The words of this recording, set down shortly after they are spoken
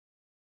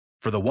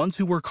For the ones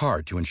who work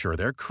hard to ensure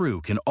their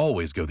crew can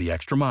always go the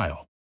extra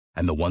mile,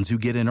 and the ones who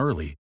get in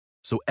early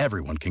so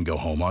everyone can go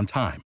home on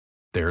time,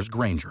 there's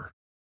Grainger,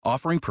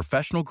 offering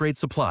professional-grade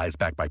supplies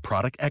backed by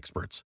product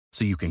experts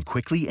so you can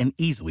quickly and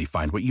easily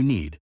find what you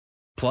need.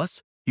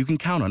 Plus, you can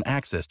count on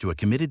access to a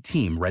committed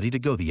team ready to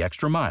go the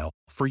extra mile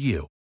for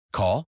you.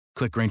 Call,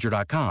 click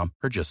Grainger.com,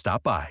 or just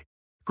stop by.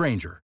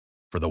 Grainger,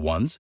 for the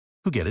ones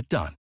who get it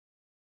done.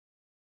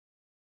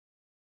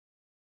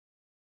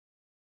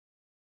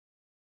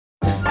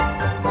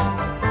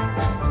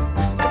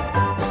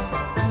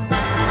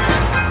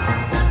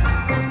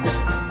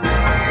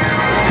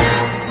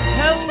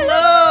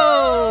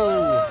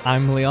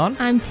 I'm Leon.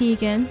 I'm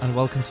Tegan. And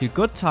welcome to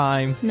Good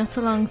Time, Not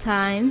a Long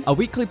Time. A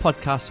weekly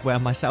podcast where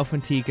myself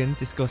and Tegan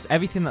discuss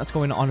everything that's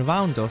going on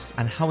around us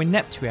and how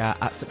inept we are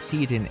at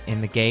succeeding in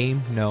the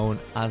game known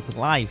as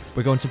life.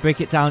 We're going to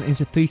break it down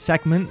into 3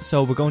 segments,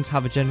 so we're going to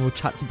have a general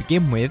chat to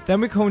begin with, then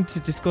we're going to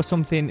discuss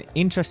something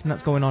interesting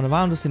that's going on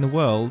around us in the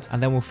world,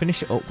 and then we'll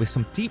finish it up with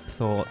some deep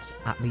thoughts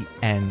at the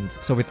end.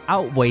 So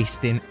without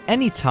wasting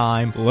any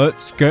time,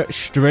 let's get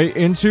straight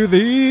into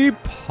the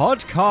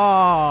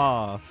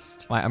podcast.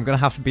 Right, I'm going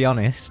to have to be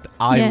honest,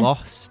 I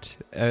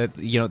lost,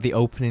 the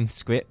opening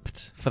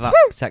script for that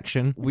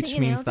section, which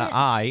means that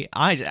I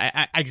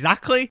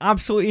exactly,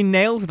 absolutely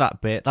nailed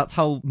that bit. That's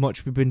how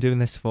much we've been doing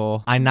this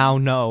for. I now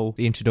know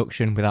the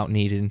introduction without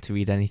needing to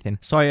read anything.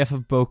 Sorry if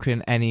I've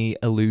broken any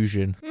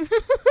illusion.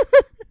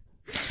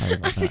 Sorry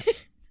about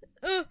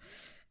that.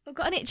 I've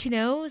got an itchy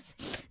nose.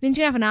 Means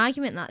we have an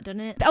argument, that, doesn't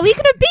it? Are we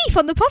going to beef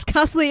on the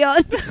podcast,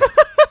 Leon?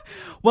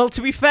 Well,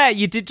 to be fair,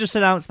 you did just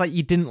announce that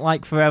you didn't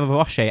like Ferrero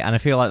Rocher, and I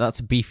feel like that's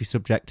a beefy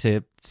subject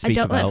to speak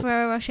about. I don't like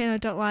Ferrero Rocher,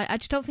 and I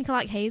just don't think I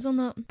like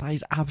hazelnut. That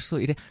is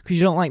absolutely... Because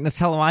you don't like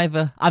Nutella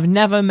either. I've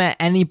never met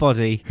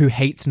anybody who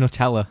hates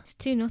Nutella. It's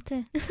too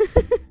nutty.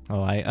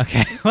 Alright,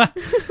 okay.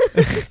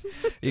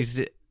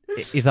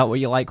 Is that what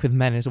you like with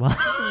men as well?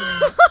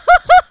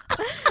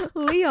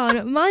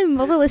 Leon, my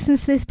mother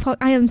listens to this podcast.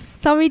 I am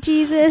sorry,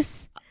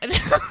 Jesus.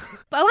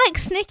 But I like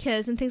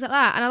Snickers and things like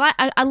that,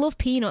 and I love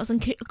peanuts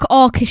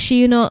or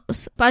cashew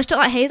nuts. But I just don't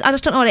like hazelnut. I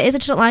just don't know what it is. I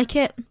just don't like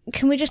it.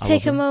 Can we just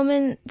take a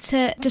moment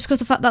to discuss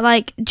the fact that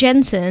like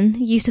Jensen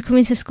used to come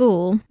into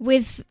school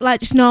with like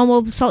just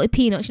normal salted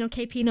peanuts,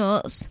 K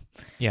peanuts.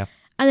 Yeah.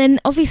 And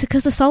then obviously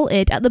because they're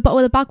salted, at the bottom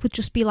of the bag would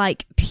just be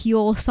like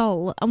pure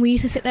salt, and we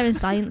used to sit there in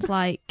science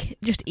like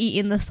just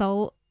eating the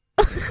salt.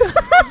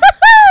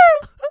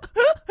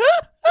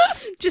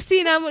 Just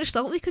seeing how much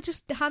salt we could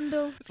just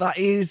handle. That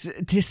is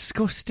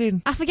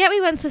disgusting. I forget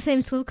we went to the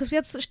same school because we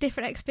had such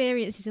different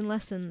experiences in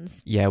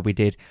lessons. Yeah, we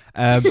did.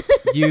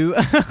 You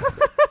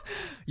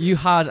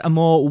had a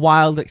more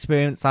wild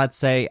experience, I'd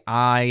say.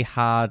 I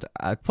had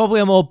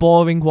probably a more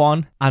boring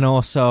one. And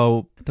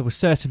also, there were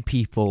certain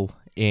people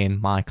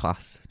in my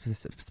class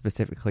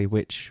specifically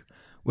which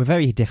were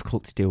very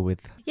difficult to deal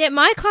with. Yeah,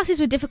 my classes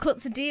were difficult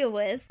to deal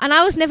with, and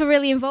I was never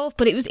really involved,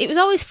 but it was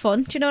always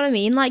fun, do you know what I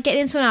mean? Like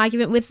getting into an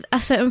argument with a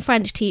certain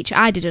French teacher.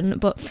 I didn't,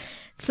 but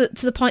to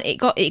the point it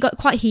got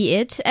quite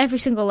heated every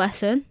single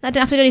lesson. I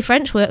didn't have to do any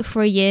French work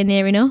for a year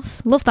near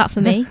enough. Love that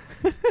for me.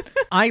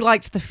 I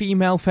liked the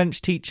female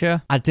French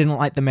teacher. I didn't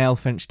like the male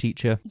French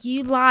teacher.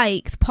 You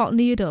liked pot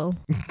noodle.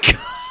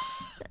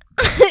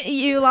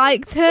 You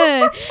liked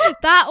her.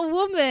 That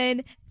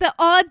woman, the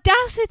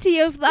audacity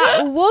of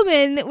that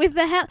woman with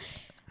the hell.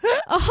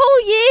 A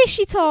whole year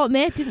she taught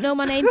me, did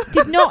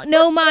not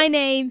know my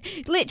name,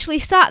 literally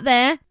sat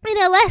there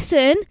in a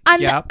lesson,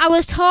 and I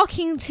was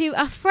talking to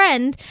a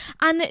friend,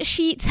 and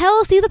she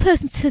tells the other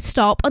person to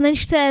stop, and then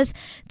she says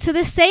to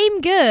the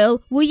same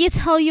girl, will you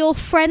tell your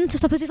friend to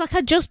stop? It's like I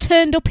just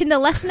turned up in the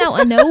lesson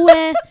out of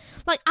nowhere.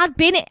 Like, I've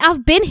been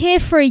here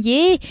for a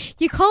year.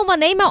 You call my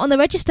name out on the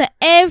register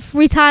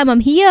every time I'm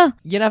here.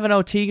 You never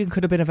know, Tegan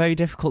could have been a very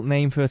difficult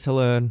name for her to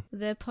learn.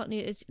 The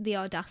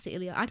audacity,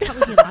 Leo. I can't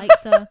really like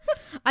so.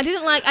 I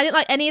didn't like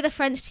any of the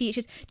French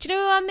teachers. Do you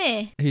know who I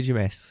miss? Who'd you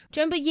miss?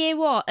 Do you remember year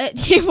one?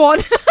 Year one.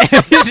 To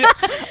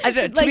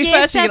be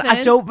fair, Tegan,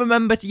 I don't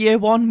remember year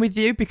one with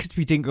you because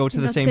we didn't go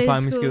to the same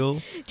primary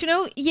school. Do you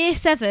know year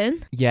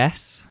 7?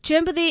 Yes. Do you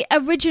remember the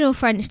original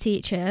French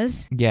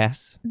teachers?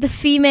 Yes. The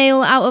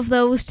female out of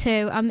those two.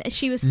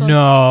 She was fun.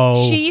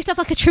 No. She used to have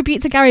like a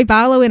tribute to Gary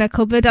Barlow in her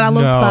cupboard, and I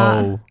loved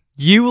that.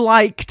 You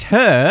liked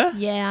her?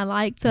 Yeah, I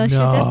liked her. She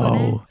was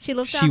definitely. She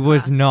loved She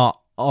was class.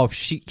 Not. Oh,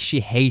 she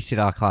hated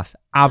our class.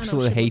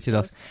 Absolutely hated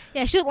us.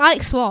 Yeah, she didn't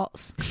like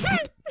SWATs.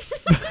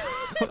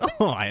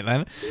 All right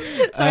then.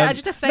 Sorry, I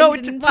just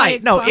offended.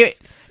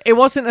 It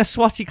wasn't a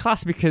swotty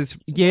class because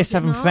year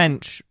 7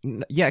 French.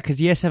 Yeah, because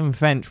year 7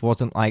 French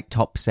wasn't like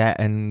top set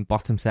and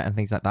bottom set and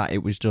things like that.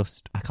 It was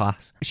just a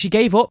class. She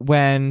gave up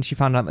when she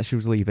found out that she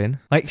was leaving.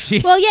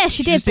 Well, yeah,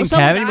 she did. But so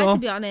did I, to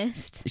be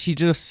honest. She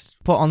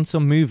just put on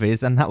some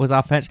movies, and that was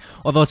our French.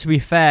 Although to be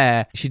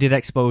fair, she did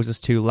expose us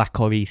to La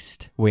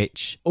Choriste,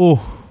 which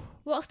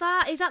What's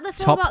that? Is that the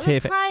film about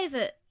the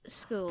private?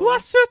 school.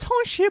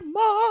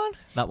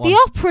 That one. The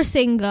opera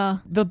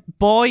singer. The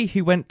boy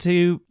who went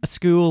to a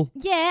school.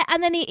 Yeah,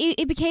 and then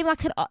he became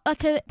like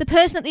the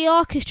person at the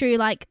orchestra who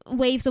like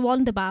waves a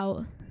wand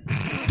about.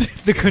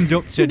 The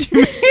conductor. Do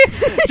you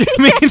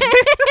mean?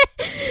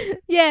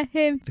 Yeah,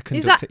 him. The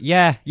conductor.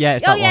 Yeah,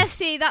 it's that yeah, one.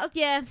 see, that's,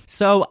 yeah.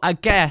 So I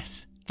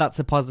guess that's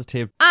a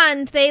positive.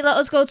 And they let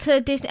us go to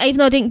Disney, even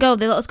though I didn't go,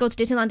 they let us go to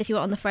Disneyland if you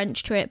went on the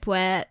French trip,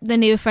 where the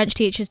new French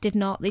teachers did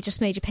not. They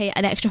just made you pay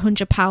an extra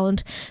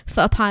 £100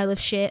 for a pile of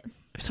shit.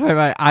 Sorry,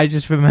 right, I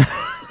just remember.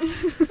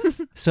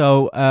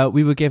 So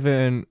we were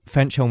given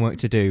French homework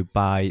to do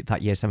by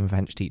that year 7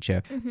 French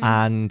teacher,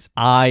 and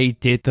I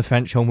did the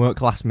French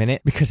homework last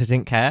minute because I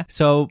didn't care.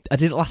 So I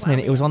did it last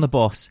minute. It was on the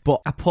bus,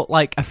 but I put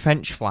like a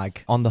French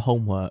flag on the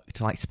homework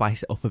to like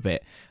spice it up a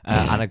bit,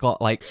 and I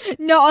got like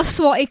not a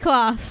swatty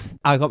class.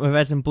 I got my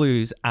reds and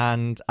blues,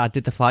 and I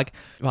did the flag.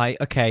 Right,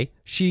 okay.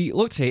 She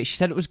looked at it. She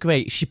said it was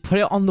great. She put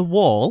it on the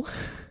wall.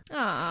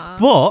 Aww.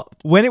 But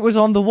when it was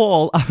on the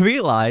wall, I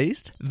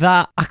realised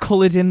that I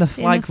coloured in the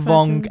flag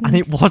wrong, and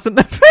it wasn't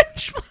the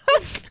French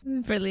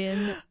flag.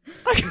 Brilliant.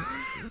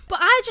 But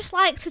I just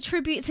like to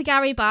tribute to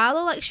Gary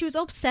Barlow. Like, she was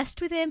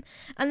obsessed with him.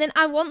 And then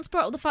I once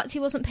brought up the fact he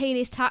wasn't paying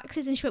his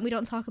taxes, and she went, "We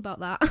don't talk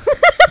about that."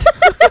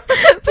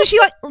 But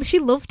she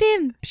loved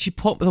him. She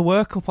put the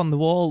work up on the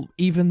wall,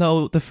 even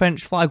though the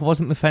French flag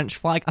wasn't the French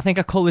flag. I think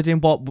I coloured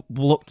in what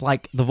looked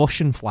like the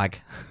Russian flag.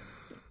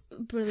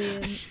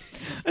 Brilliant.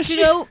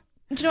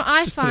 Do you know what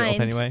I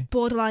find anyway.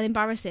 Borderline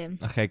embarrassing?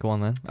 Okay, go on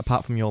then.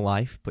 Apart from your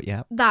life, but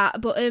yeah.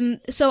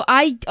 So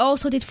I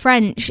also did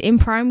French in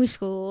primary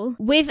school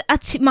with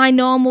my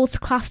normal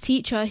class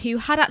teacher who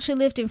had actually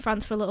lived in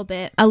France for a little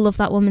bit. I love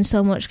that woman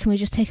so much. Can we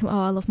just take him?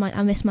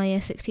 I miss my year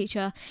 6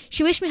 teacher.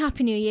 She wished me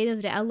Happy New Year the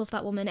other day. I love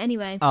that woman.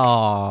 Anyway.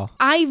 Oh.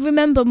 I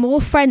remember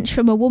more French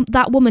from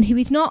that woman who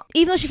is not,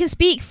 even though she can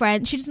speak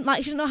French, she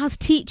doesn't know how to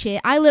teach it.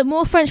 I learned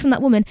more French from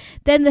that woman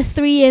than the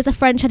 3 years of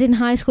French I did in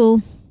high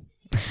school.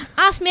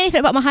 Ask me anything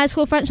about my high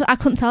school French, I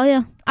couldn't tell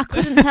you.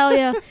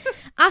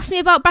 Ask me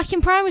about back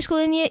in primary school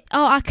and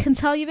I can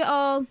tell you it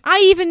all. I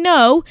even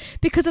know,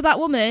 because of that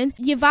woman,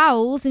 your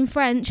vowels in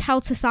French, how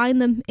to sign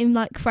them in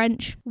like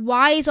French.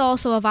 Y is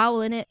also a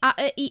vowel in it.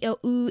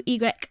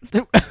 A-E-O-U-Y.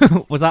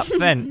 Was that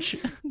French?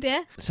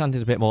 Yeah.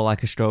 Sounded a bit more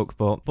like a stroke,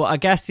 but I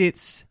guess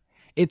it's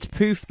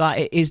proof that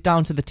it is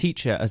down to the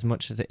teacher as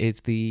much as it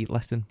is the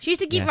lesson. She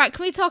used to give, right,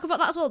 can we talk about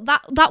that as well?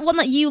 That one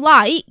that you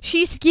like,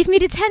 she used to give me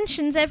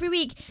detentions every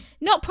week.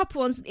 Not proper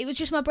ones, it was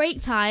just my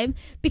break time,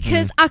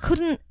 because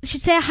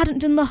she'd say I hadn't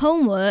done the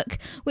homework,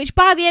 which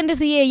by the end of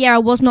the year, I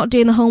was not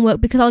doing the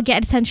homework because I'll get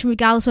a detention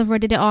regardless whether I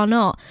did it or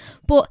not.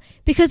 But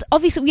because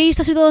obviously we used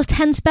to do those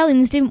 10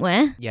 spellings, didn't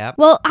we? Yeah.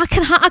 Well, I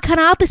can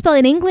hardly spell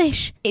in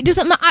English. It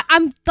doesn't matter.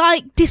 I'm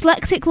like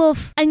dyslexic,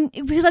 love. And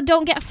because I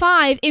don't get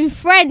 5 in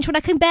French when I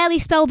can barely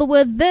spell the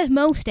word "the"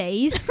 most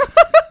days.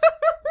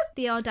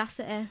 The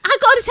audacity. I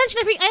got a detention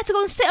every week. I had to go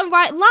and sit and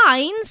write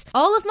lines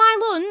all of my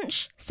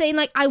lunch saying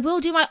like,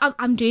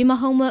 I'm doing my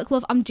homework,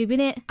 love. I'm doing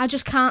it. I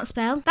just can't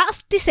spell.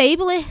 That's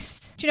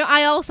disableist. Do you know,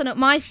 I also know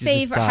my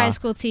favourite high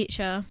school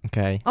teacher.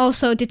 Okay.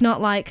 Also did not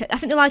like, I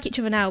think they like each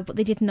other now, but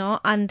they did not.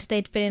 And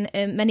they'd been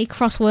in many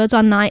crosswords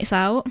on nights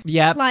out.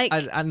 Yeah, like,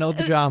 I know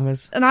the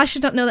dramas. And I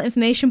should not know that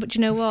information, but do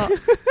you know what?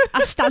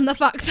 I stand the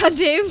fact I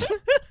do.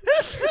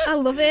 I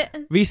love it.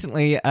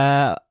 Recently,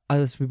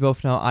 as we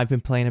both know, I've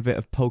been playing a bit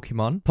of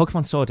Pokemon.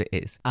 Pokemon Sword it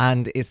is.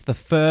 And it's the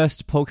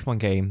first Pokemon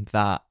game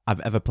that I've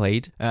ever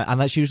played.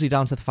 And that's usually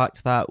down to the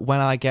fact that when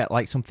I get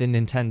like something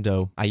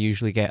Nintendo, I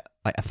usually get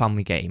like a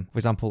family game. For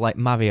example, like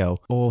Mario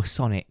or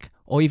Sonic.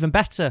 Or even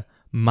better,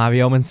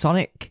 Mario and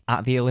Sonic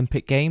at the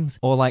Olympic Games,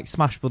 or like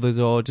Smash Brothers,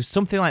 or just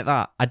something like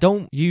that. I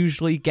don't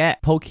usually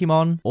get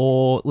Pokemon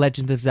or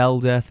Legend of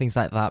Zelda, things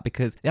like that,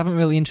 because they haven't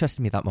really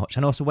interested me that much.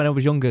 And also when I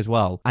was younger as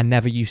well, I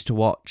never used to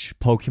watch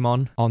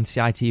Pokemon on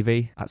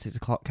CITV at 6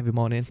 o'clock every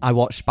morning. I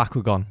watched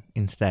Bakugan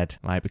instead,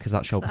 right, because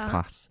that show was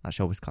class.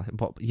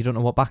 But you don't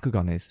know what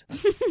Bakugan is?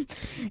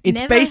 It's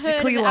never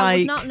basically heard of it. like, I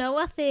would not know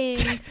a thing.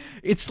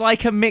 It's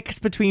like a mix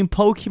between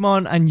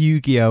Pokemon and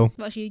Yu-Gi-Oh.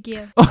 What's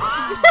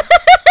Yu-Gi-Oh?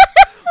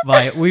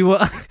 Right, we will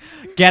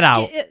get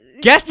out.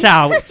 Get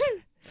out.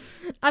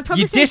 I'd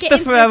probably You say dissed get the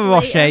into Ferrero this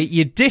Rocher, later.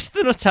 you dissed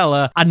the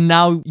Nutella, and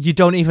now you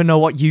don't even know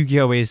what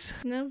Yu-Gi-Oh is.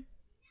 No.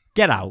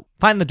 Get out.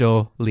 Find the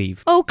door.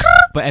 Leave. Oh,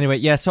 But anyway,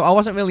 yeah, so I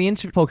wasn't really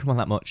into Pokemon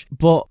that much.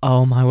 But,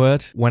 oh my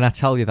word, when I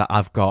tell you that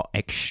I've got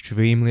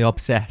extremely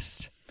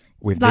obsessed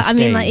with this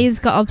game. he's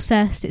got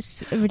obsessed.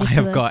 It's ridiculous. I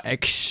have got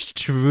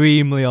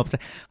extremely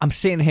obsessed. I'm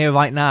sitting here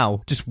right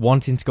now just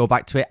wanting to go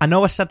back to it. I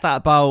know I said that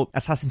about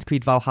Assassin's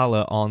Creed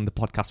Valhalla on the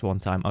podcast one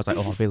time. I was like,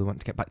 I really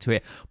want to get back to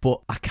it.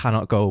 But I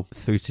cannot go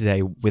through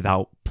today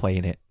without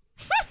playing it.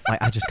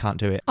 Like, I just can't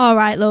do it. All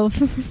right, love.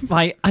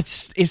 Like,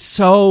 it's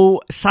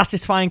so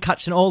satisfying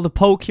catching all the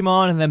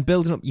Pokemon and then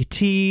building up your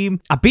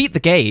team. I beat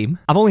the game.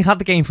 I've only had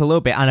the game for a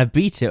little bit and I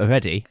beat it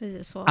already. Is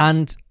it swap?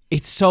 And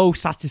It's so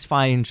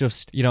satisfying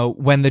just,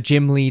 when the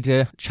gym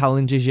leader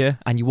challenges you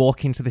and you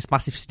walk into this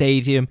massive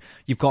stadium,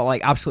 you've got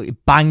like absolutely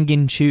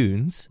banging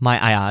tunes,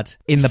 might I add,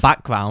 in the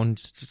background,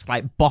 just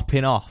like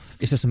bopping off.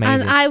 It's just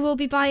amazing. And I will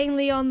be buying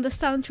Leon the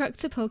soundtrack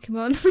to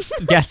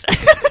Pokemon. Yes.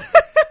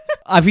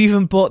 I've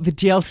even bought the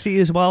DLC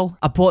as well.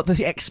 I bought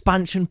the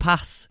expansion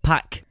pass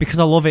pack because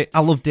I love it. I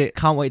loved it.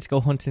 Can't wait to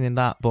go hunting in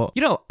that. But,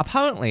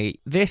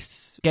 apparently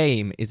this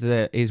game is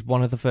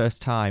one of the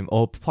first time,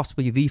 or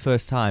possibly the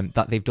first time,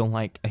 that they've done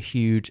like a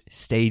huge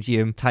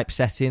stadium type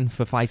setting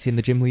for fighting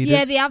the gym leaders.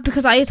 Yeah, they have,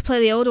 because I used to play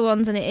the older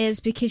ones, and it is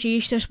because you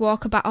used to just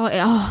walk about.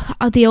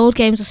 The old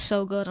games are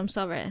so good. I'm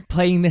sorry.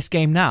 Playing this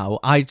game now,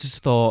 I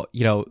just thought,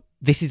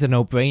 this is a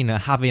no-brainer,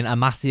 having a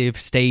massive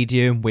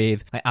stadium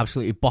with like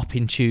absolutely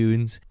bopping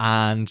tunes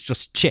and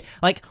just cheer.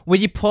 Like, when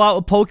you pull out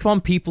a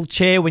Pokemon, people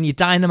cheer. When you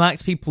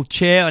Dynamax, people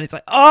cheer. And it's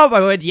like, oh my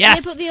word,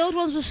 yes! Yeah, but the old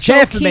ones were so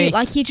cheer for cute. me.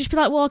 Like, you'd just be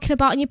like walking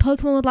about and your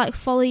Pokemon would like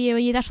follow you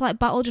and you'd have to like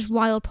battle just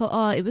wild.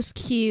 It was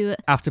cute.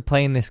 After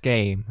playing this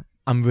game,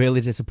 I'm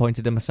really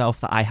disappointed in myself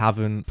that I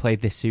haven't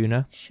played this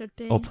sooner. Should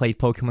be. Or played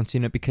Pokemon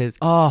sooner because,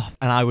 and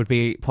I would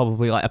be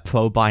probably like a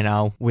pro by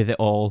now with it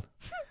all.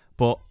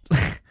 But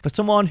for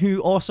someone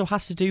who also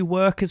has to do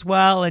work as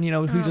well, and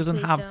who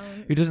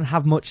doesn't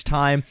have much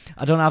time,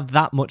 I don't have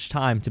that much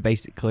time to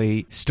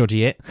basically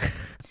study it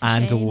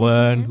and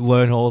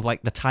learn all of,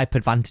 like the type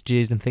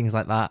advantages and things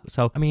like that.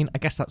 So I mean, I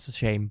guess that's a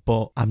shame,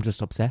 but I'm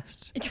just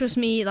obsessed. Trust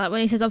me, like when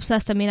he says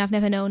obsessed, I mean I've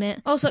never known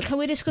it. Also, can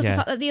we discuss the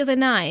fact that the other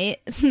night,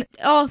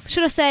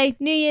 should I say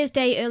New Year's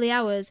Day early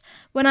hours,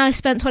 when I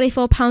spent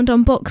 £24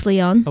 on books,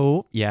 Leon?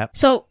 Oh yeah.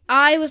 So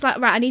I was like,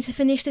 right, I need to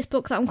finish this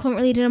book that I'm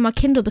currently reading on my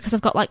Kindle because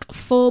I've got like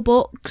 4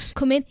 books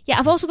coming. Yeah,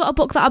 I've also got a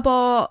book that I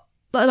bought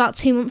like about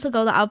 2 months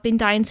ago that I've been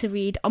dying to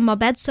read on my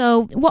bed.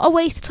 So what a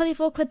waste of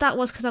 24 quid that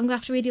was, because I'm going to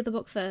have to read the other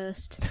book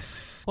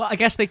first. Well, I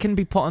guess they can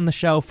be put on the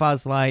shelf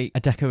as like a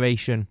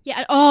decoration.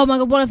 Yeah, oh my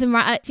God, one of them,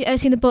 right? Have you ever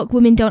seen the book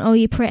Women Don't Owe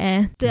You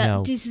Pretty? No.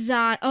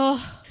 Design,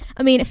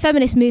 I mean, a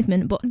feminist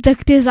movement, but the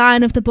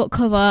design of the book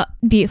cover,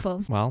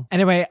 beautiful. Well,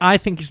 anyway, I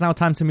think it's now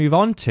time to move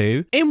on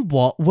to In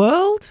What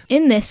World?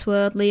 In this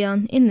world,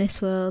 Leon, in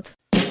this world.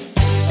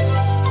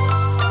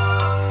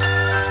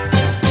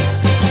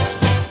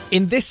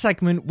 In this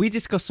segment, we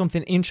discuss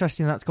something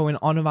interesting that's going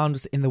on around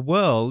us in the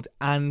world.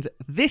 And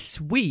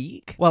this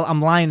week, well,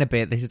 I'm lying a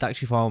bit. This is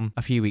actually from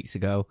a few weeks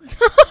ago.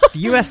 The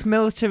US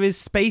military's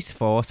Space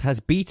Force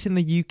has beaten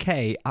the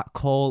UK at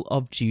Call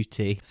of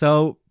Duty.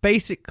 So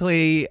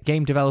basically,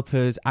 game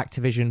developers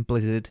Activision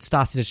Blizzard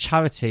started a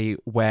charity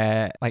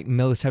where like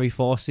military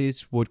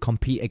forces would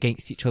compete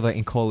against each other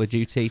in Call of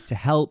Duty to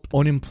help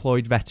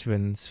unemployed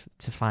veterans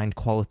to find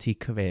quality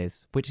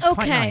careers, which is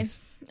quite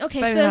nice.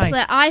 Okay, firstly,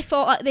 nice. I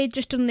thought like they'd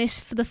just done this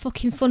for the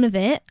fucking fun of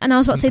it, and I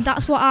was about to say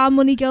that's what our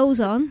money goes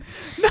on.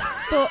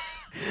 But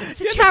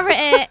for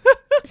charity,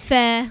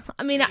 fair.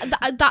 I mean,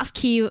 that's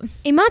cute.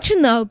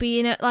 Imagine though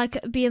being like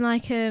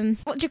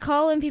what do you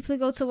call them? People who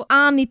go to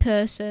army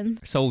person.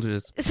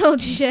 Soldiers.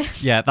 Yeah.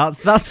 Yeah,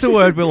 that's the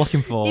word we're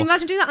looking for.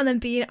 Imagine doing that and then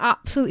being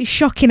absolutely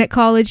shocking at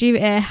Call of Duty.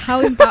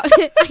 How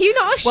embarrassing! Are you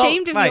not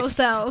ashamed of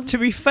yourself? To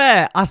be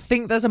fair, I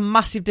think there's a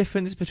massive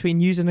difference between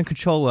using a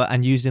controller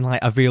and using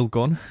like a real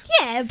gun.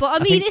 Yeah, but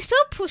I mean, it's still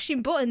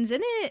pushing buttons,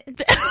 isn't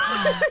it?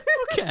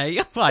 Okay,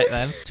 right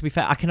then. To be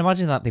fair, I can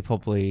imagine that they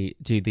probably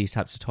do these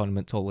types of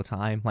tournaments all the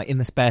time, like in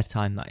the spare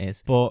time, that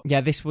is. But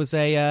yeah, this was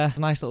a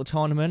nice little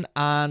tournament,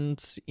 and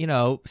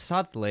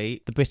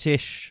sadly, the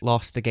British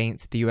lost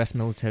against the US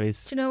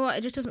military's. Do you know what?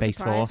 It just doesn't Space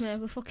surprise Force.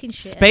 me. We're fucking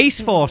shit. Space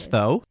Force,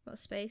 though. What,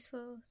 Space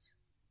Force?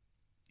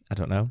 I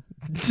don't know.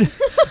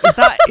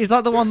 Is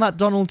that the one that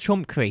Donald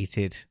Trump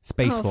created?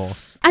 Space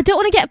Force. I don't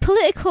want to get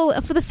political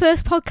for the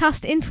first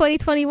podcast in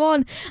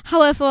 2021.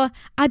 However,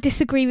 I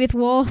disagree with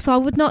war, so I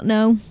would not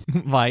know.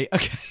 Right,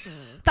 okay.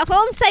 That's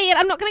all I'm saying.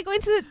 I'm not going to go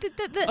into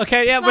the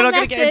Okay, yeah, we're not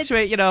going to get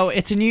into it.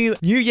 It's a new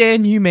year,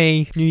 new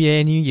me. New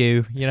year, new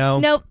you,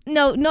 No,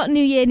 not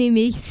new year, new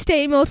me.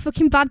 Same old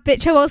fucking bad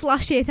bitch I was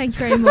last year. Thank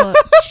you very much.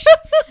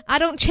 I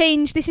don't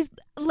change. This is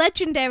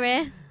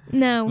legendary.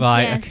 No.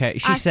 Right, yes,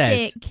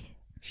 okay.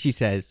 She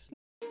says.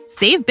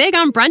 Save big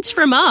on brunch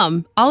for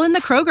mom, all in the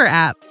Kroger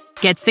app.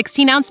 Get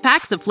 16-ounce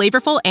packs of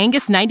flavorful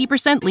Angus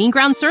 90% lean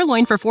ground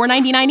sirloin for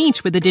 $4.99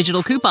 each with a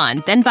digital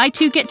coupon. Then buy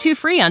 2, get 2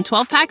 free on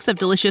 12 packs of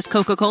delicious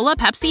Coca-Cola,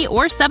 Pepsi,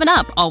 or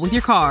 7-Up, all with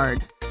your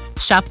card.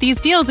 Shop these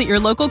deals at your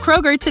local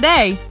Kroger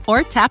today,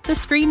 or tap the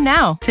screen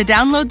now to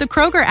download the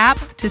Kroger app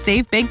to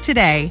save big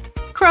today.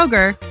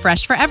 Kroger,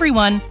 fresh for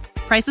everyone.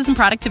 Prices and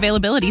product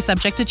availability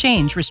subject to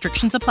change.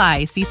 Restrictions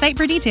apply. See site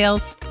for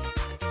details.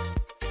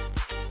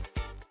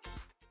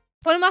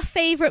 One of my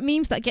favourite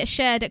memes that gets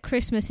shared at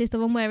Christmas is the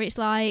one where it's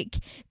like,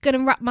 gonna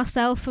wrap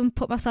myself and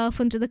put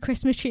myself under the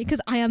Christmas tree because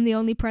I am the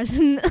only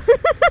present.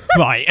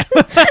 Right.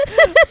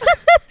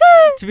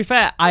 To be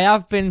fair, I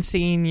have been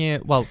seeing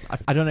you, well,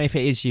 I don't know if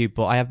it is you,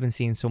 but I have been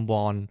seeing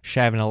someone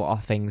sharing a lot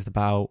of things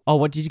about,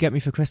 what did you get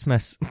me for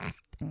Christmas?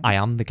 I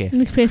am the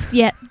gift.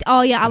 Yeah.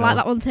 Oh yeah, I like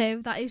that one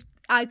too. That is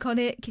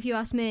iconic, if you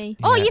ask me.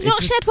 Yeah, Oh, you've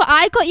not shared what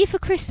I got you for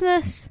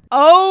Christmas.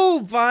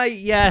 Oh, right,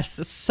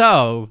 yes.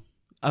 So,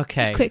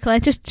 okay.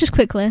 Just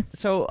quickly.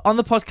 So, on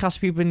the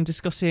podcast, we've been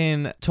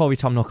discussing Tory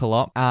Tom Nook a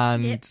lot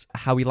and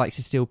how he likes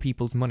to steal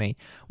people's money.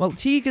 Well,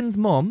 Tegan's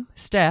mum,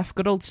 Steph,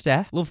 good old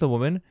Steph, love the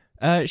woman,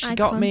 she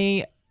got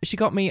me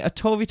a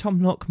Tory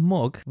Tom Nook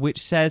mug which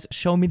says,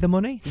 "Show me the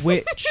money,"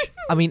 which,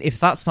 I mean, if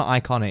that's not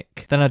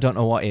iconic, then I don't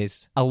know what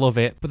is. I love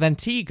it. But then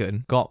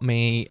Tegan got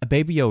me a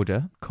Baby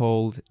Yoda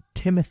called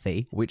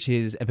Timothy, which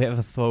is a bit of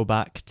a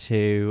throwback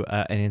to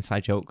an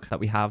inside joke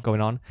that we have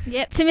going on.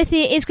 Yep,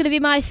 Timothy is going to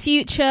be my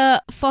future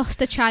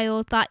foster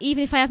child, that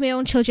even if I have my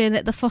own children,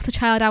 the foster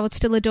child I would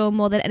still adore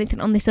more than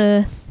anything on this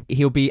earth.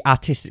 He'll be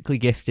artistically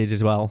gifted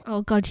as well.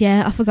 Oh God,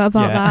 yeah, I forgot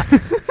about that.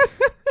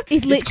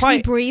 He'd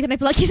literally breathe and I'd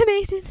be like, he's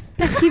amazing.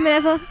 Best human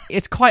ever.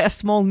 It's quite a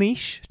small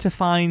niche to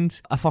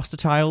find a foster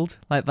child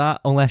like that,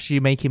 unless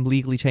you make him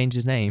legally change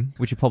his name,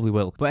 which you probably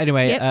will. But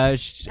anyway,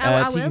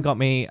 Tegan got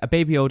me a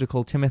Baby Yoda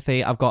called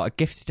Timothy. I've got a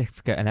gift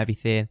certificate and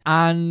everything.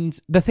 And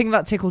the thing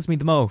that tickles me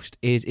the most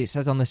is it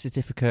says on the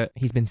certificate,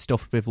 he's been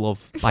stuffed with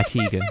love by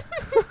Tegan.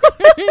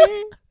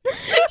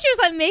 She was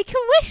like, make a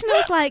wish. And I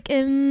was like,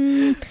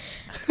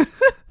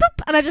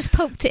 boop, and I just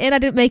poked it in. I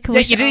didn't make a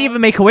wish. You didn't even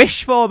make a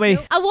wish for me.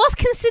 I was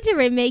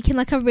considering making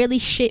like a really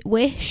shit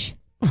wish.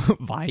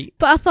 Right.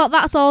 But I thought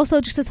that's also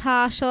just as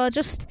harsh, so I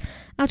just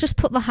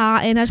put the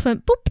heart in. I just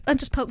went boop and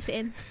just poked it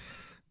in.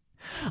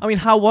 I mean,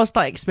 how was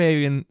that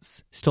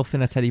experience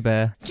stuffing a teddy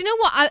bear? Do you know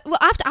what?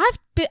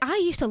 I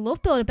used to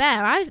love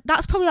Build-A-Bear.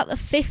 That's probably like the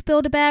 5th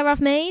Build-A-Bear I've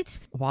made.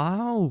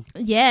 Wow.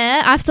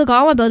 Yeah, I've still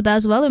got all my Build-A-Bears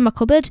as well in my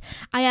cupboard.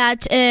 I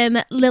had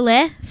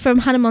Lily from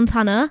Hannah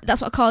Montana.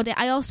 That's what I called it.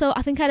 I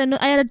think I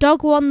had a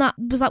dog one that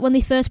was like when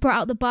they first brought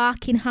out the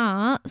barking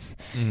hearts.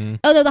 Mm-hmm.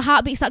 Oh no, the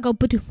heartbeats that go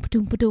ba-doom,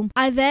 ba-doom, ba-doom.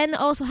 I then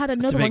also had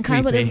another one.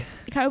 Can't remember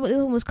what the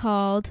other one was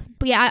called.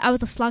 But yeah, I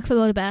was a slag for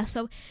Build-A-Bear.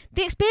 So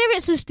the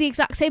experience was the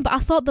exact same, but I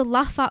thought they'd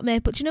laugh at me.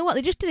 But you know what?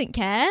 They just didn't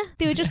care.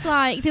 They were just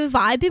like, they were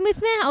vibing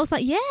with me. I was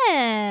like,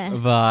 yeah.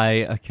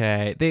 Right,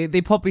 okay.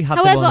 They probably had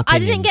However, their own opinions. I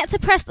didn't get to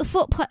press the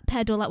foot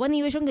pedal. Like when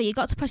you was younger, you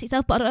got to press it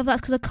yourself, but I don't know if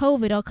that's because of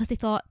COVID or because they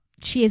thought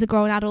she is a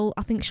grown adult.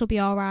 I think she'll be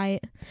all right.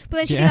 But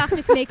then she did ask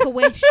me to make a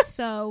wish,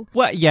 so...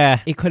 Well,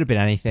 yeah, it could have been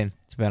anything,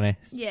 to be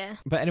honest. Yeah.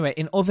 But anyway,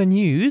 in other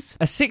news,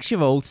 a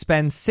 6-year-old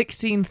spends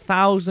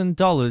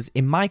 $16,000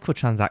 in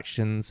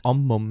microtransactions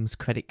on mum's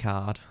credit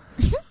card.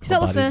 It's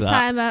not the first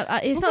time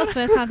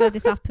I've heard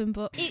this happen,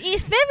 but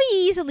it's very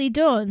easily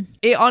done.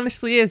 It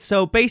honestly is.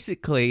 So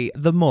basically,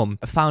 the mum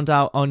found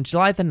out on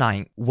July the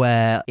 9th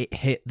where it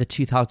hit the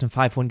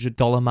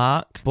 $2,500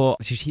 mark,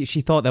 but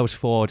she thought there was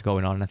fraud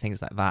going on and things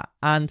like that.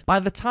 And by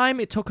the time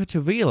it took her to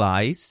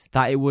realise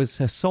that it was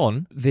her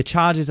son, the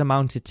charges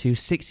amounted to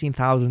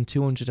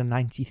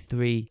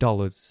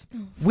 $16,293.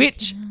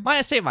 Which, might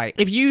I say, right,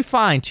 if you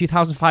find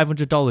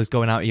 $2,500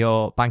 going out of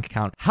your bank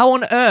account, how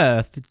on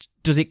earth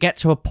does it get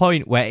to a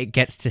point where it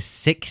gets to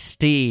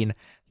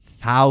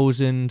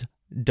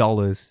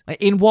 $16,000?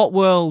 In what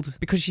world?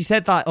 Because she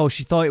said that,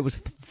 she thought it was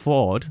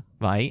fraud,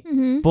 right?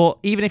 Mm-hmm. But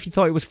even if you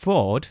thought it was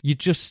fraud, you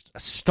just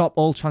stop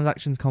all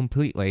transactions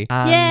completely.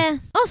 And yeah.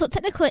 Also,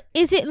 technically,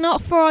 is it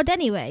not fraud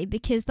anyway?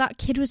 Because that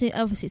kid was,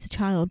 obviously it's a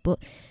child, but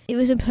it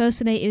was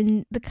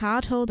impersonating the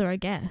card holder, I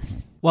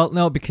guess. Well,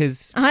 no,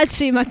 because I'd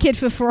sue my kid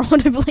for fraud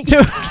and be like,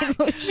 you fucking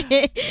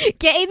bullshit.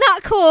 Get in that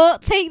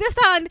court, take the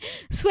stand,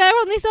 swear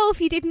on this oath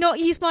you did not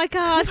use my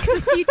card,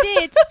 because if you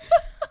did...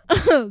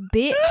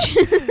 bitch.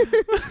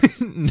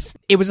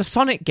 It was a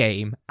Sonic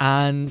game,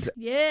 and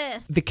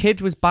the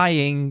kid was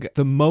buying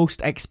the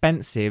most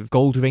expensive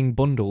gold ring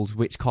bundles,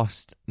 which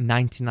cost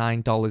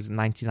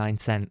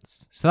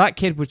 $99.99. So that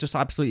kid was just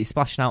absolutely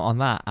splashing out on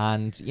that,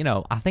 and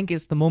I think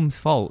it's the mum's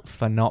fault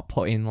for not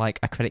putting like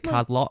a credit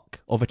card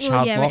lock or a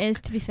child lock it is,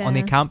 to be fair, on the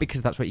account,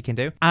 because that's what you can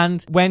do.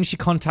 And when she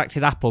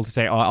contacted Apple to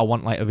say, I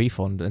want like a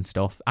refund and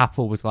stuff,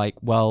 Apple was like,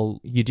 well,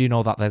 you do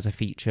know that there's a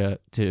feature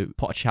to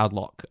put a child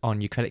lock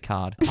on your credit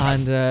card.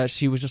 And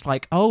she was just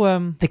like,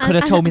 they could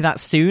have told me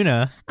that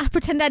sooner. I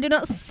pretend I do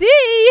not see.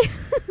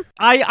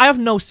 I have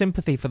no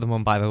sympathy for the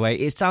mum, by the way.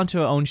 It's down to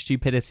her own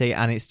stupidity,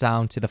 and it's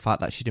down to the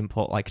fact that she didn't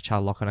put like a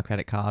child lock on a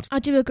credit card. I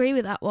do agree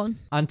with that one.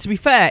 And to be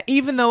fair,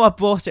 even though I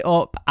brought it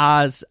up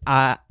as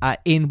a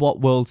In What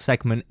World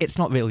segment, it's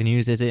not really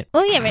news, is it?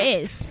 Well, yeah,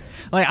 it is.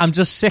 Like, I'm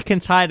just sick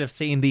and tired of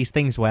seeing these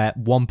things where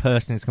one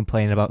person is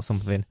complaining about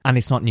something and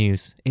it's not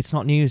news. It's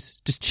not news.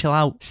 Just chill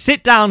out.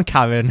 Sit down,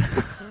 Karen.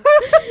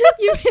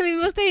 You really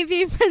must hate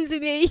being friends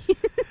with me.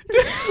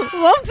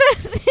 One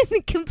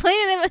person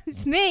complaining about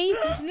it's me.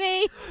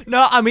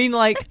 No, I mean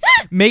like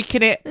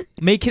making it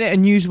a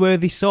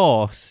newsworthy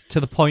source to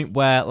the point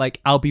where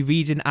like I'll be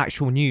reading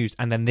actual news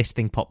and then this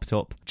thing pops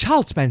up.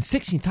 Child spends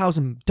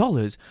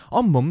 $16,000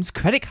 on mum's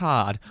credit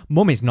card.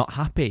 Mum is not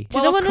happy. Do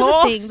you know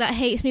another thing that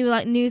hates me with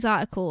like news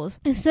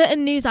articles? If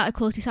certain news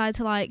articles decide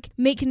to like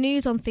make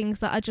news on things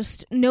that are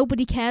just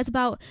nobody cares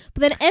about, but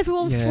then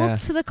everyone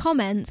floods to the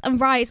comments and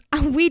writes,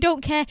 and we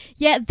don't care.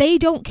 Yeah, they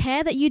don't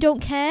care that you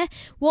don't care.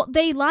 What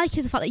they like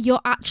is the fact that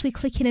you're actually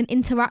clicking and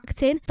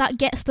interacting. That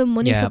gets them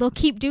money, so they'll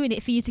keep doing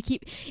it for you to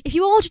keep... If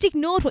you all just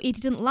ignored what you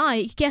didn't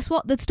like, guess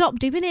what? They'd stop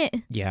doing it.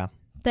 Yeah.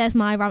 There's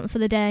my rant for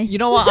the day. You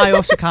know what I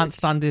also can't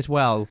stand as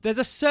well? There's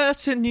a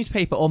certain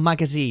newspaper or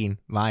magazine,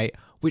 right,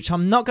 which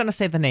I'm not going to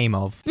say the name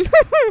of.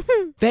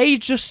 They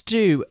just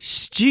do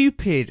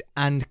stupid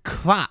and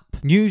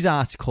crap news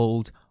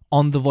articles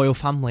on the royal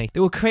family.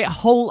 They will create a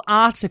whole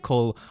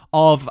article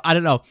of, I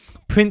don't know,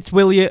 Prince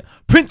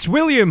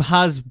William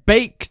has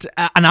baked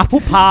an apple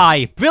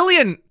pie.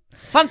 Brilliant.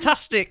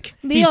 Fantastic.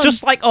 Leon. He's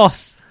just like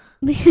us.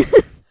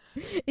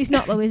 He's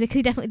not though, is he? Because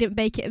he definitely didn't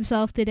bake it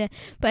himself, did he?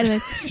 But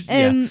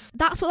anyway,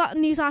 that's what that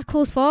news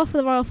article's for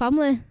the royal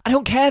family. I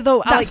don't care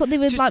though. That's what they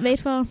were made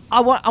for.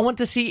 I want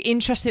to see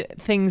interesting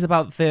things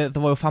about the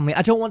royal family.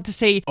 I don't want to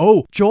say,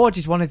 oh, George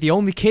is one of the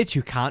only kids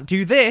who can't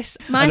do this.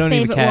 My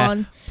favourite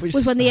one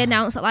was when they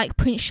announced that like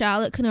Prince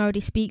Charlotte can already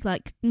speak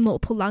like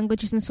multiple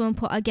languages, and someone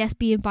put, I guess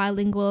being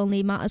bilingual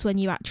only matters when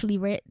you're actually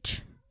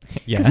rich.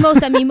 Because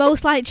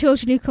most like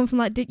children who come from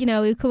like, you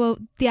know, who come up,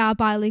 they are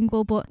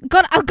bilingual. But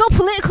God, I've got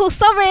political.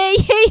 Sorry,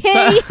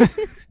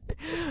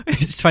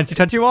 It's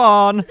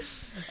 2021.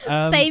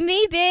 Say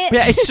me, bitch.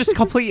 Yeah, it's just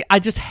complete. I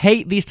just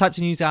hate these types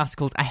of news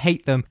articles. I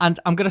hate them, and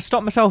I'm gonna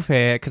stop myself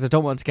here because I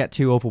don't want to get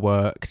too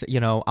overworked. You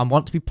know, I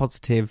want to be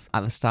positive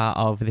at the start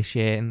of this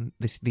year and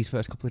these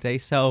first couple of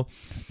days. So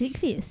speak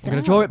for yourself. I'm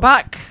gonna draw it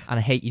back, and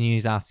I hate your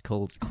news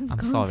articles. I'm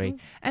God, sorry.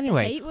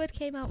 Anyway, the hate word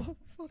came out.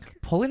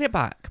 Pulling it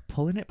back.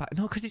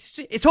 No, because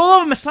it's all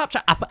over my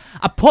Snapchat.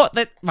 I put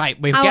the right.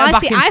 We're getting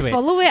back into it. I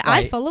follow it. Right.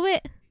 I follow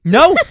it.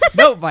 No,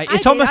 right.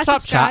 It's on my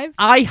Snapchat. Subscribe.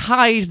 I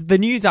hide the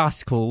news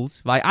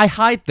articles, right? I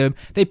hide them.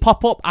 They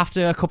pop up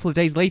after a couple of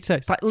days later.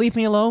 It's like, leave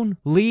me alone.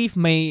 Leave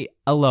me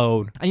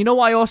alone. And you know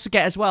what I also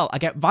get as well? I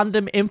get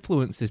random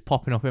influencers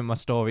popping up in my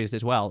stories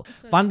as well.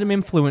 Random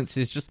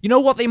influencers, just, you know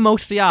what they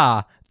mostly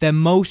are? They're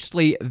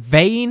mostly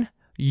vain,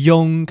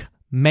 young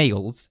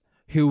males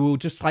who will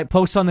just like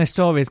post on their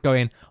stories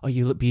going, oh,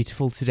 you look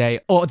beautiful today.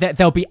 Or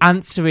they'll be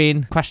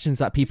answering questions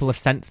that people have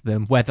sent to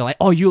them where they're like,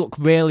 oh, you look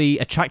really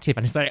attractive.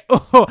 And it's like,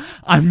 oh,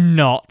 I'm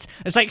not.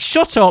 It's like,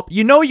 shut up.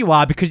 You know you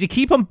are because you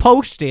keep on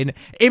posting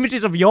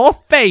images of your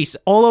face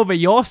all over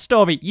your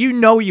story. You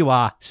know you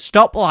are.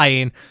 Stop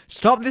lying.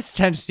 Stop this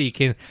attention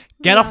seeking.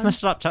 Get off my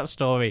Snapchat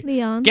story.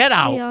 Leon. Get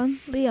out.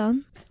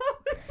 Leon.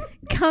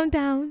 Calm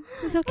down.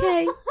 It's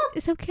okay.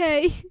 It's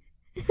okay.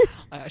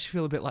 I actually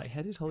feel a bit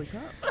lightheaded. Holy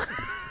crap.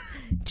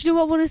 Do you know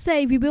what I want to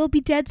say? We will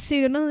be dead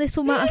soon, and none of this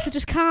will matter, so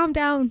just calm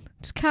down.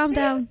 Just calm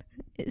down.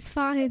 It's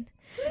fine.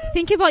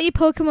 Think about your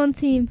Pokemon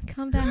team.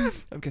 Calm down.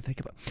 I'm going to think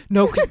about...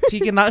 No, because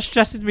Tegan, that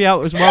stresses me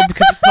out as well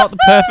because it's not the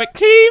perfect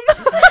team.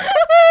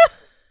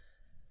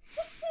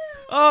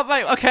 Oh,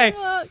 right, okay.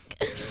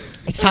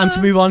 It's time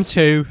to move on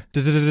to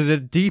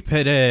Deep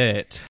in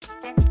It.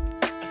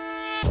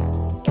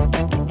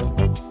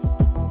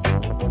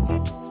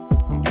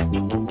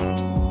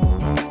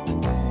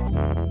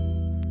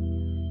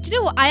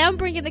 I am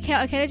bringing the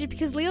chaotic energy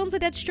because Leon's are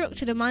dead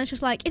structured and mine's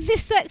just like, in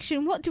this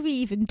section, what do we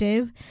even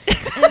do?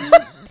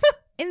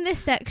 In this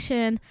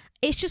section,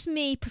 it's just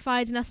me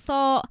providing a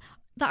thought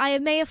that I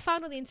may have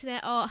found on the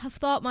internet or have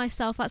thought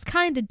myself that's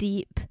kind of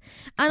deep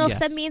and it'll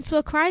send me into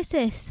a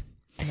crisis.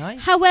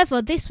 Nice.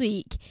 However, this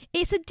week,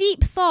 it's a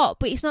deep thought,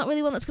 but it's not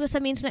really one that's going to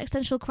send me into an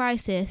existential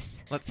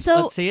crisis. Let's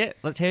see it.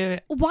 Let's hear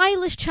it.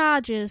 Wireless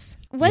chargers.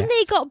 When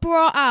they got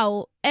brought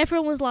out,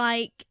 everyone was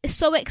like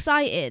so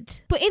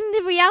excited. But in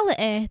the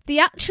reality, they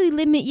actually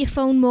limit your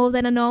phone more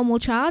than a normal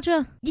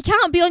charger. You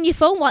can't be on your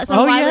phone while it's on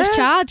a wireless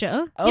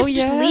charger. You have to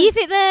just leave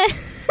it there.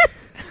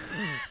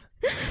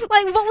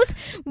 Like, who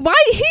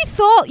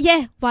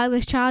thought,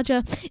 wireless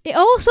charger. It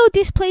also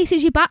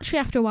displaces your battery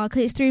after a while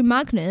because it's through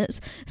magnets.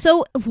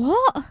 So,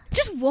 what?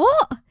 Just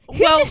what? Who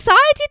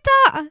decided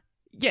that?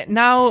 Yeah,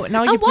 now you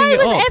bring it up. And why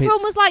was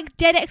everyone was like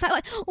dead excited,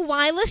 like,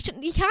 wireless,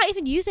 you can't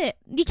even use it.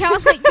 You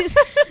can't,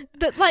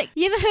 like,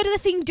 you ever heard of the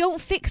thing, don't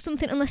fix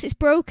something unless it's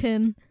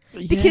broken?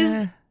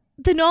 Because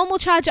the normal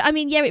charger, I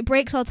mean, it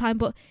breaks all the time,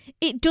 but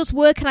it does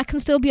work and I can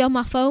still be on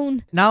my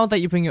phone. Now that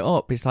you bring it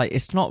up, it's like,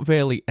 it's not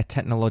really a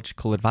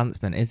technological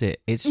advancement, is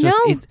it? It's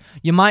just,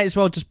 you might as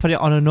well just put it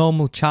on a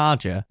normal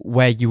charger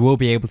where you will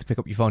be able to pick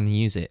up your phone and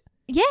use it.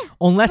 Yeah.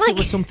 Unless it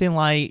was something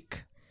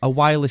like a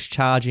wireless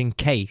charging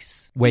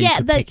case where you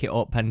could pick it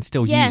up and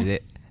still use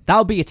it. That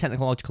would be a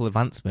technological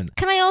advancement.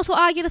 Can I also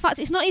argue the fact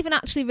it's not even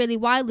actually really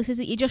wireless, is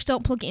it? You just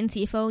don't plug it into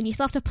your phone. You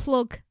still have to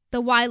plug the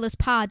wireless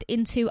pad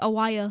into a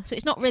wire. So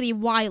it's not really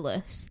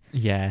wireless.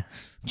 Yeah.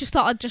 Just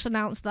thought I'd just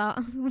announce that.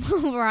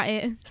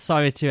 Right.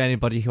 Sorry to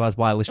anybody who has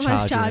wireless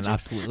charging.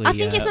 Absolutely. I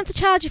think it's meant to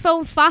charge your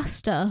phone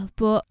faster,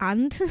 but...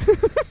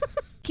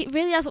 It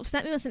really has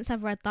upset me since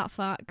I've read that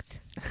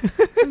fact.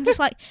 I'm just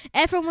like,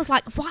 everyone was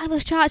like,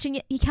 wireless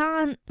charging, you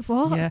can't.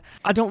 What? Yeah,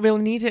 I don't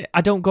really need it. I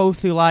don't go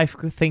through life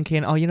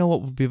thinking, oh, you know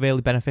what would be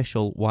really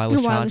beneficial?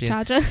 Wireless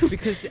charger.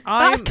 Because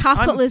that's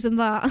capitalism,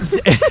 that.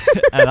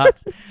 And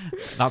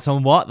that's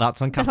on what?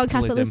 That's on capitalism. That's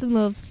on capitalism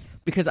loves.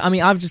 Because, I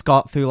mean, I've just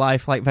got through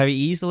life, like, very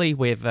easily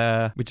with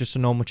just a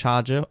normal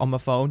charger on my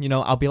phone. You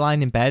know, I'll be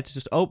lying in bed,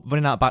 just,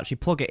 running out of battery,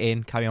 plug it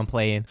in, carry on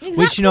playing. Exactly,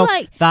 which, you know,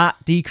 like... that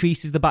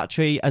decreases the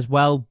battery as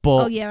well,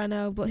 but... Oh, yeah, I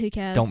know, but who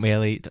cares? Don't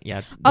really,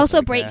 yeah. Also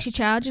really breaks your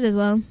chargers as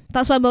well.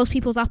 That's why most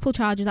people's Apple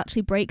chargers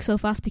actually break so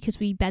fast, because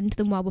we bend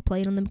them while we're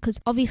playing on them. Because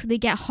obviously they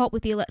get hot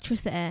with the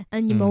electricity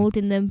and you're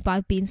moulding them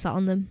by being sat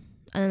on them.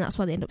 And then that's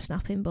why they end up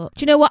snapping. But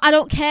do you know what? I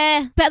don't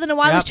care. Better than a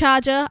wireless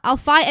charger. I'll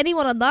fight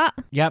anyone on that.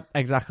 Yep,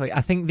 exactly.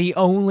 I think the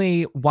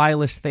only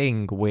wireless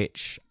thing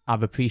which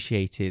I've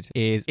appreciated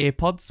is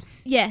earpods.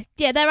 Yeah,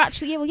 they're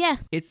actually, yeah.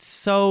 It's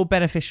so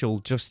beneficial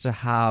just to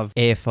have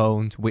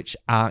earphones which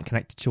aren't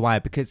connected to wire,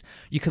 because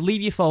you could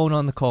leave your phone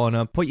on the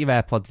corner, put your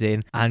AirPods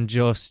in, and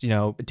just, you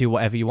know, do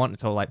whatever you want.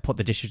 So, like, put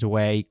the dishes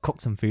away, cook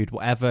some food,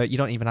 whatever. You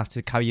don't even have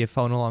to carry your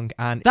phone along.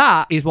 And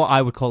that is what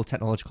I would call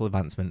technological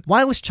advancement.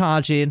 Wireless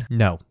charging,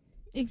 no.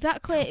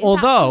 Exactly. It's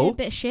Although, actually a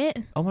bit of shit.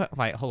 Oh,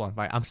 right, hold on.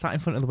 Right, I'm sat in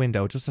front of the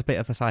window. Just a bit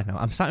of a side note.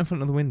 I'm sat in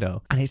front of the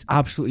window, and it's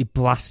absolutely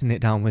blasting it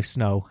down with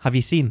snow. Have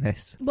you seen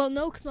this? Well,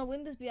 no, because my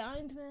window's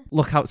behind me.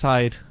 Look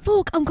outside.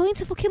 Fuck, I'm going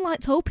to fucking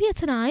Lightopia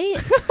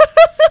tonight.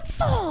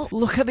 Fuck.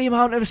 Look at the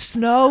amount of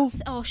snow.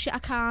 Oh, shit, I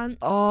can't.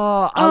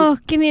 Oh,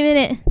 give me a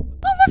minute. Oh,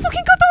 my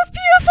fucking God, that was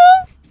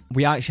beautiful.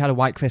 We actually had a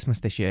white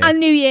Christmas this year. And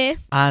New Year.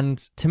 And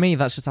to me,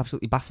 that's just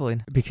absolutely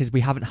baffling, because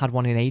we haven't had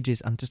one in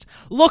ages. And just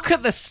look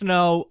at the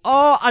snow.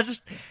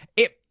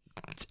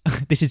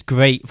 This is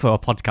great for a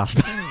podcast.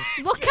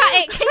 Look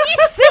at it. Can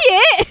you see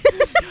it?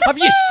 Have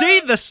you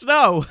seen the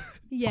snow?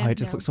 Yeah. It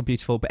just looks so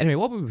beautiful. But anyway,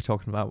 what were we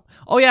talking about?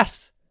 Oh,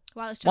 yes.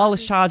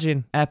 Wireless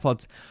charging,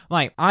 AirPods.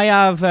 Right, I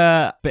have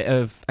a bit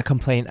of a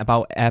complaint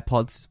about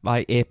AirPods,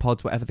 like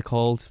earpods, whatever they're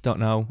called. Don't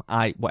know.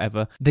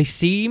 Whatever. They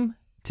seem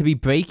to be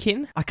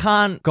breaking. I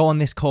can't go on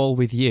this call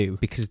with you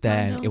because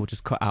then it will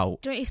just cut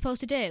out. Do you know what you're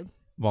supposed to do?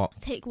 What?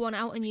 Take one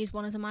out and use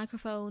one as a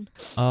microphone.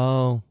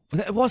 Oh.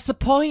 What's the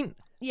point?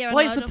 Yeah,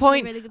 what is the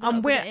point? Really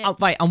I'm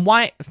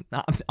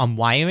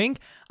wiring.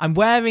 I'm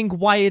wearing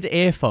wired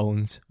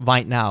earphones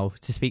right now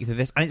to speak to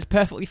this, and it's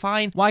perfectly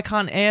fine. Why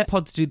can't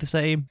AirPods do the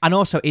same? And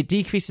also, it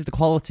decreases the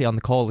quality on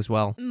the call as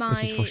well,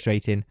 which is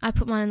frustrating. I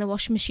put mine in the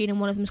washing machine, and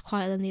one of them's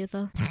quieter than the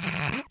other.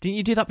 Didn't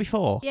you do that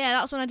before? Yeah,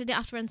 that was when I did it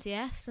after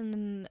NCS, and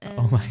then...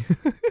 oh my...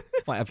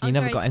 Wait, have you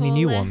never got any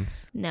new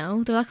ones?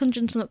 No, they're like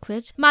 100-something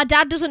quid. My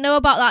dad doesn't know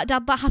about that,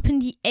 Dad. That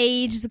happened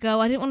ages ago.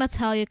 I didn't want to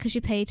tell you because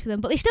you paid for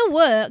them, but they still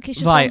work. It's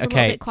just one's a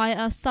little bit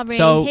quieter. Sorry.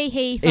 So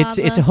hey,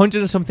 father. It's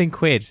 100-something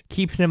quid.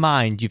 Keeping in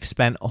mind, you've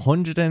spent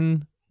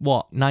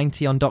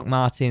 190 on Doc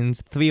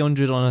Martens,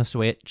 300 on a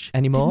Switch.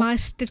 Any more?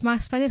 Did my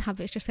spending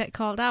habits just get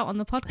called out on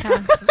the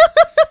podcast?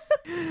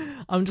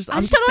 I just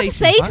don't know what to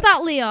say to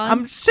that, Leon.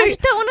 I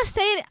just don't want to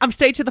say it. I'm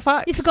stating to the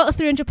facts. You forgot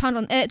the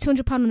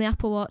 £200 on the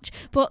Apple Watch.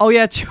 But oh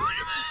yeah,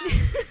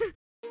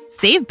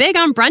 Save big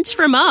on brunch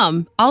for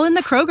mom, all in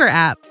the Kroger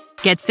app.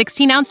 Get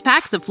 16-ounce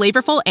packs of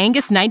flavorful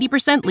Angus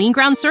 90% lean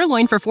ground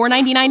sirloin for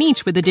 $4.99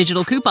 each with a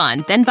digital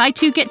coupon. Then buy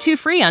 2, get 2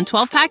 free on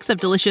 12 packs of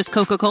delicious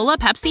Coca-Cola,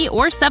 Pepsi,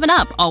 or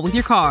 7-Up, all with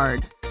your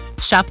card.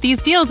 Shop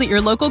these deals at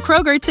your local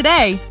Kroger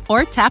today,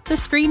 or tap the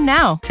screen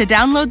now to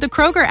download the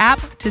Kroger app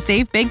to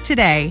save big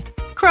today.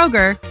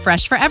 Kroger,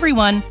 fresh for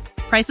everyone.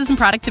 Prices and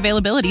product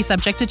availability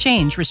subject to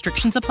change.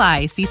 Restrictions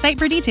apply. See site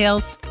for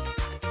details.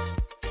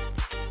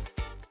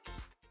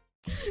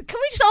 Can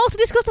we just also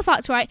discuss the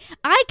fact, right?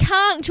 I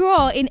can't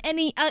draw in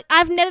any...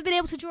 I've never been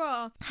able to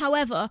draw.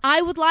 However,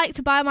 I would like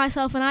to buy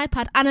myself an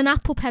iPad and an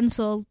Apple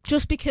Pencil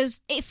just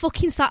because it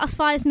fucking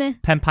satisfies me.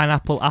 Pen,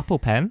 pineapple, apple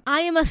pen.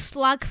 I am a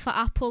slag for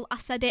Apple. I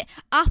said it.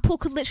 Apple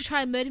could literally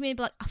try and murder me and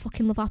be like, I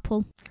fucking love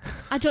Apple.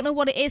 I don't know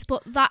what it is,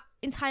 but that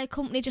entire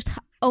company just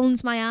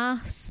owns my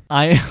ass.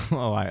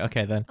 Alright,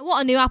 okay then. I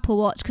want a new Apple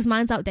Watch because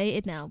mine's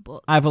outdated now,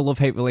 but... I have a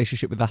love-hate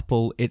relationship with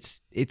Apple.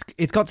 It's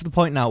got to the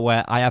point now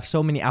where I have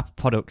so many Apple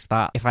products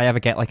that if I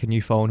ever get like a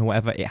new phone or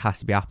whatever, it has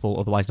to be Apple,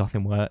 otherwise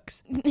nothing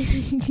works.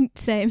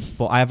 Same.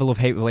 But I have a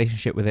love-hate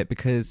relationship with it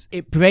because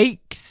it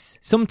breaks.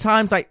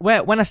 Sometimes, like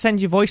when I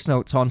send you voice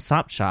notes on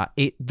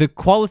Snapchat, the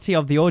quality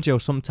of the audio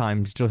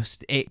sometimes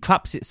just, it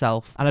craps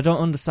itself, and I don't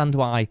understand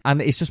why. And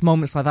it's just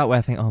moments like that where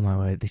I think, oh my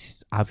word, this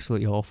is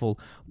absolutely awful.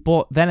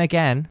 But then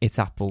again, it's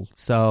Apple.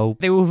 So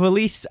they will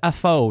release a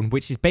phone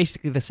which is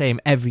basically the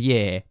same every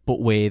year, but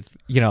with,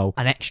 you know,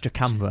 an extra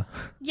camera.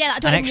 Yeah,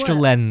 that don't an extra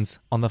work. Lens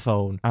on the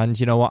phone. And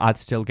you know what? I'd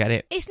still get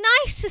it. It's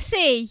nice to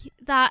see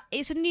that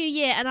it's a new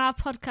year and our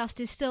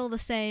podcast is still the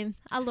same.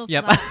 I love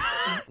yep.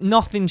 that.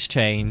 Nothing's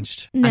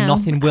changed. No, and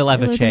nothing will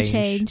ever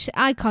change.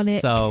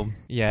 Iconic. So,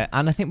 yeah.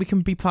 And I think we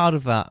can be proud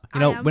of that. You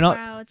know, we're not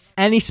proud.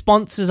 Any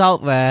sponsors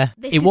out there.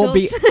 This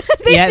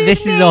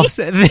is us.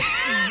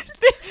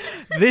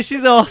 This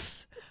is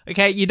us.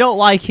 Okay, you don't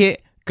like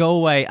it, go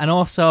away. And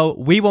also,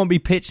 we won't be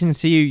pitching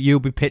to you, you'll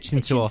be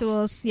pitching to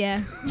us.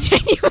 Yeah.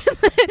 Genuinely.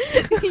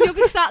 You'll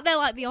be sat there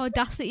like the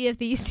audacity of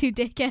these two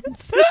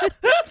dickheads.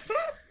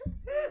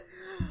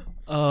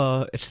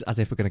 It's as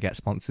if we're going to get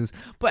sponsors.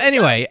 But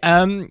anyway,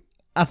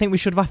 I think we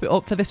should wrap it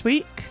up for this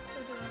week.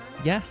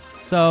 Yes.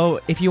 So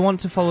if you want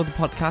to follow the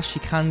podcast,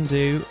 you can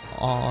do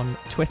on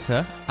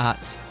Twitter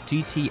at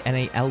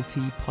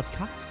GTNALT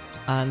podcast.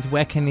 And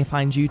where can they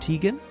find you,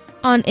 Tegan?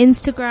 On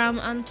Instagram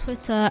and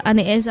Twitter, and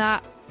it is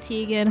at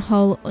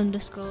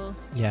TeganHull_.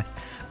 Yes.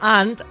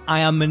 And I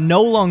am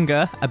no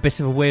longer a bit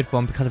of a weird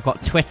one because I've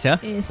got Twitter.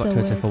 It is I've got so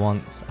Twitter weird. for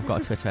once. I've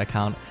got a Twitter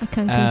account. I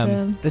can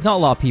confirm. There's not a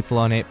lot of people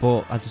on it,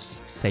 but I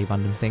just say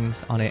random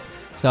things on it.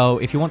 So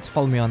if you want to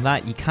follow me on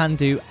that, you can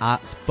do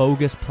at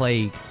Bogus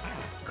Plague.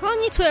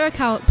 Calling your Twitter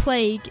account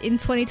Plague in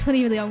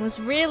 2020 really on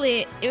was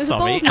really... It was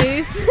Sorry. a bold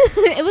move.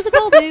 It was a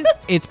bold move.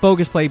 It's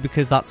Bogus Plague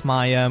because that's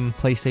my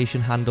PlayStation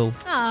handle.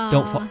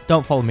 Aww.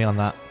 Don't follow me on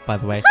that, by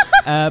the way.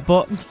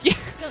 But yeah,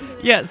 Don't do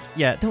it. yes,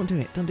 yeah, don't do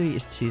it. Don't do it.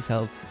 It's to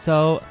yourself.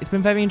 So it's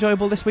been very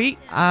enjoyable this week,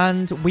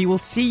 and we will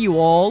see you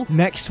all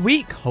next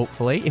week,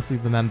 hopefully, if we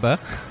remember.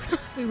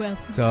 We will.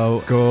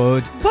 So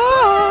goodbye.